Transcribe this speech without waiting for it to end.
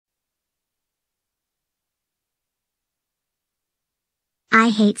I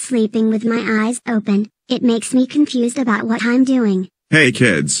hate sleeping with my eyes open, it makes me confused about what I'm doing. Hey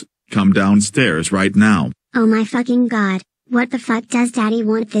kids, come downstairs right now. Oh my fucking god, what the fuck does daddy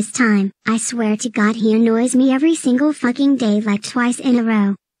want this time? I swear to god he annoys me every single fucking day like twice in a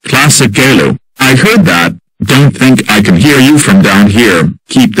row. Classic Caillou, I heard that. Don't think I can hear you from down here.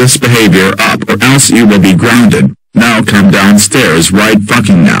 Keep this behavior up or else you will be grounded. Now come downstairs right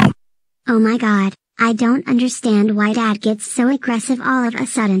fucking now. Oh my god, I don't understand why dad gets so aggressive all of a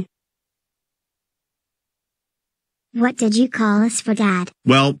sudden. What did you call us for, dad?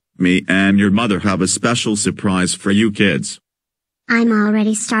 Well, me and your mother have a special surprise for you kids. I'm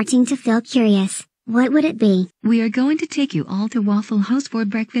already starting to feel curious. What would it be? We are going to take you all to Waffle House for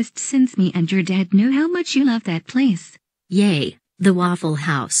breakfast since me and your dad know how much you love that place. Yay, the Waffle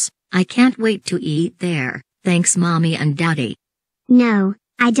House. I can't wait to eat there. Thanks mommy and daddy. No,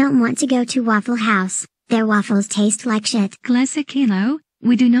 I don't want to go to Waffle House. Their waffles taste like shit. Classic Caillou,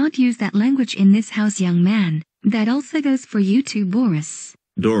 we do not use that language in this house, young man. That also goes for you too, Boris.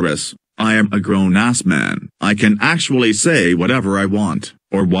 Doris, I am a grown-ass man. I can actually say whatever I want.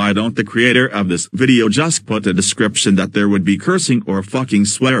 Or why don't the creator of this video just put a description that there would be cursing or fucking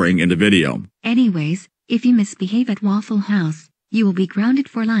swearing in the video? Anyways, if you misbehave at Waffle House, you will be grounded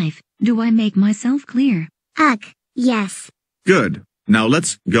for life. Do I make myself clear? Ugh, yes. Good. Now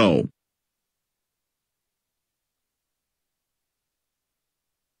let's go.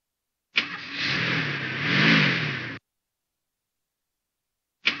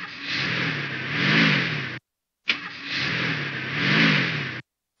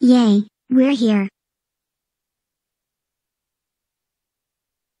 Yay, we're here.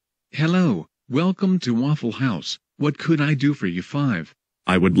 Hello, welcome to Waffle House. What could I do for you? 5.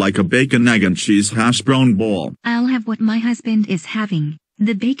 I would like a bacon, egg, and cheese hash brown bowl. I'll have what my husband is having,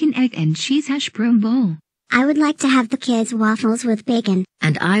 the bacon, egg, and cheese hash brown bowl. I would like to have the kids' waffles with bacon.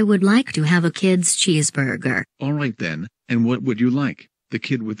 And I would like to have a kid's cheeseburger. Alright then, and what would you like? The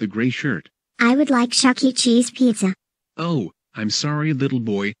kid with the gray shirt. I would like Chuck E. Cheese pizza. Oh, I'm sorry little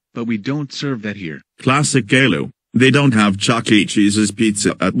boy, but we don't serve that here. Classic Caillou, they don't have Chuck E. Cheese's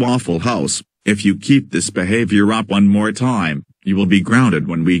pizza at Waffle House. If you keep this behavior up one more time, you will be grounded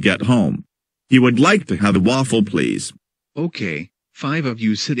when we get home. You would like to have a waffle, please? Okay, 5 of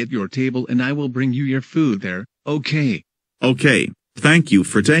you sit at your table and I will bring you your food there, okay? Okay, thank you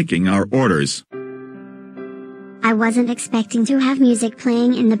for taking our orders. I wasn't expecting to have music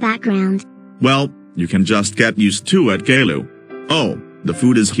playing in the background. Well, you can just get used to it, Caillou. Oh, the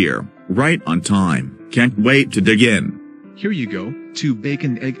food is here, right on time. Can't wait to dig in. Here you go, 2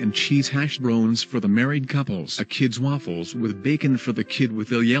 bacon, egg, and cheese hash browns for the married couples. A kid's waffles with bacon for the kid with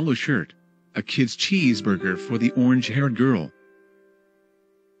the yellow shirt. A kid's cheeseburger for the orange-haired girl.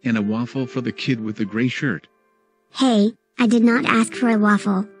 And a waffle for the kid with the gray shirt. Hey, I did not ask for a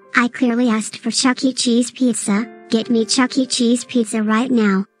waffle. I clearly asked for Chuck E. Cheese pizza. Get me Chuck E. Cheese pizza right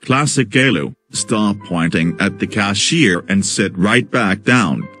now. Classic Caillou, stop pointing at the cashier and sit right back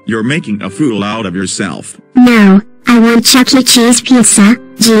down. You're making a fool out of yourself. No, I want Chuck E. Cheese pizza.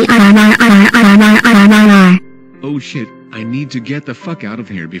 G-R-R-R-R-R-R-R-R-R. Oh shit, I need to get the fuck out of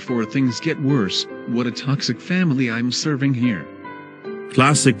here before things get worse. What a toxic family I'm serving here.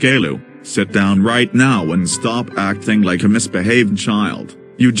 Classic Caillou, sit down right now and stop acting like a misbehaved child.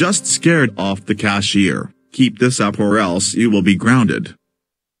 You just scared off the cashier. Keep this up or else you will be grounded.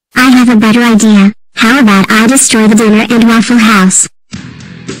 I have a better idea. How about I destroy the dinner and Waffle House?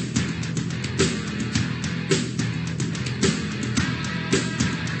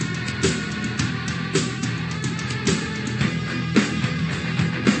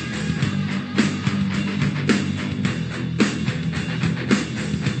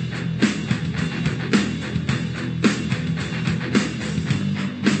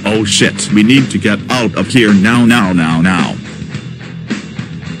 Oh shit, we need to get out of here now.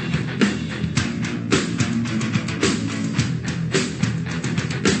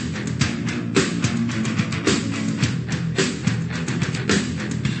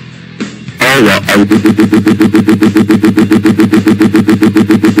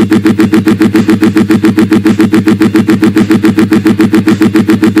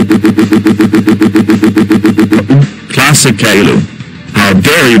 Classic Caillou. How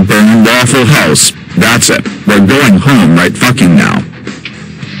dare you burn Waffle House? That's it, we're going home right fucking now.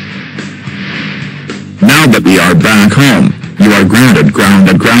 Now that we are back home, you are grounded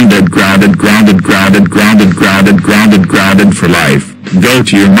for life. Go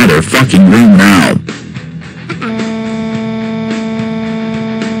to your motherfucking room now.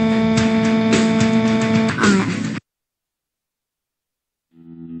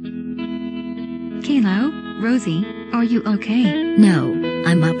 Caillou, Rosie, Are you okay? No,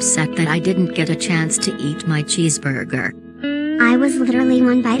 I'm upset that I didn't get a chance to eat my cheeseburger. I was literally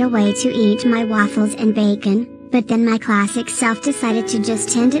one bite away to eat my waffles and bacon, but then my classic self decided to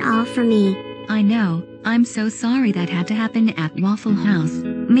just end it all for me. I know, I'm so sorry that had to happen at Waffle House.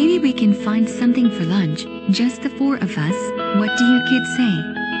 Maybe we can find something for lunch, just the four of us. What do you kids say?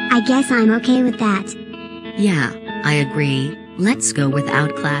 I guess I'm okay with that. Yeah, I agree. Let's go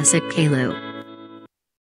without classic Caillou.